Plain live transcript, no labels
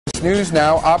Eyewitness News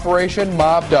now, Operation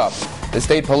Mobbed Up. The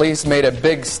state police made a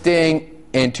big sting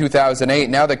in 2008.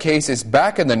 Now the case is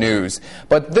back in the news,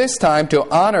 but this time to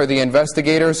honor the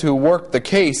investigators who worked the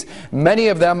case, many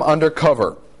of them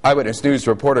undercover. Eyewitness News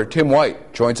reporter Tim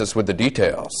White joins us with the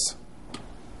details.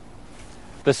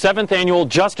 The 7th Annual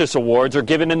Justice Awards are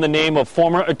given in the name of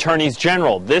former attorneys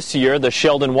general. This year, the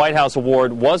Sheldon White House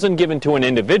Award wasn't given to an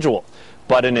individual,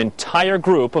 but an entire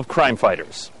group of crime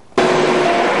fighters.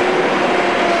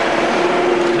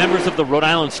 Members of the Rhode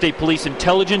Island State Police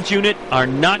Intelligence Unit are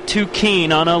not too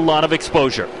keen on a lot of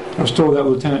exposure. I was told that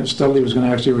Lieutenant Studley was going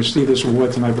to actually receive this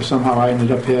award tonight, but somehow I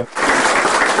ended up here.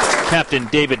 Captain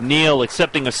David Neal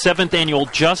accepting a 7th Annual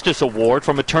Justice Award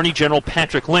from Attorney General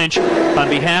Patrick Lynch on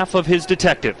behalf of his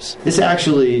detectives. This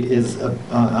actually is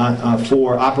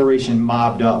for Operation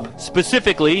Mobbed Up.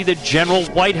 Specifically, the General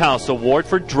White House Award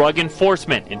for Drug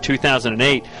Enforcement. In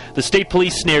 2008, the state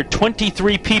police snared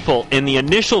 23 people in the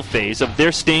initial phase of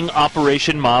their sting,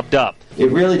 Operation Mobbed Up.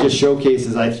 It really just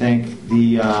showcases, I think,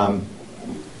 the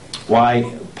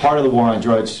why part of the war on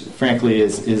drugs, frankly,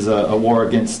 is a war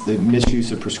against the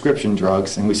misuse of prescription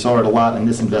drugs, and we saw it a lot in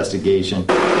this investigation.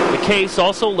 The case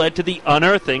also led to the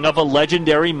unearthing of a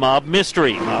legendary mob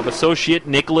mystery. Mob associate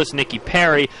Nicholas "Nicky"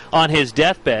 Perry, on his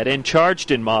deathbed and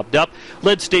charged in Mobbed Up,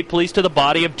 led state police to the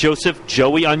body of Joseph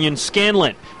 "Joey Onion"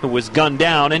 Scanlon, who was gunned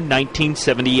down in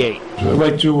 1978. I'd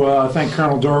like to thank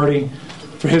Colonel Doherty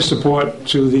for his support,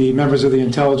 to the members of the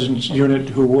intelligence unit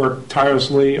who worked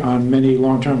tirelessly on many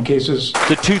long-term cases.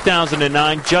 The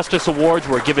 2009 Justice Awards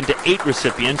were given to 8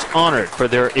 recipients honored for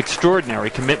their extraordinary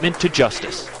commitment to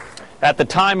justice. At the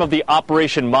time of the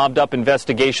Operation Mobbed Up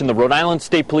investigation, the Rhode Island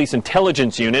State Police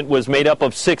Intelligence Unit was made up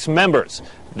of 6 members.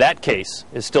 That case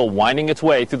is still winding its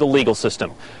way through the legal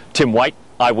system. Tim White,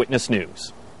 Eyewitness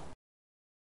News.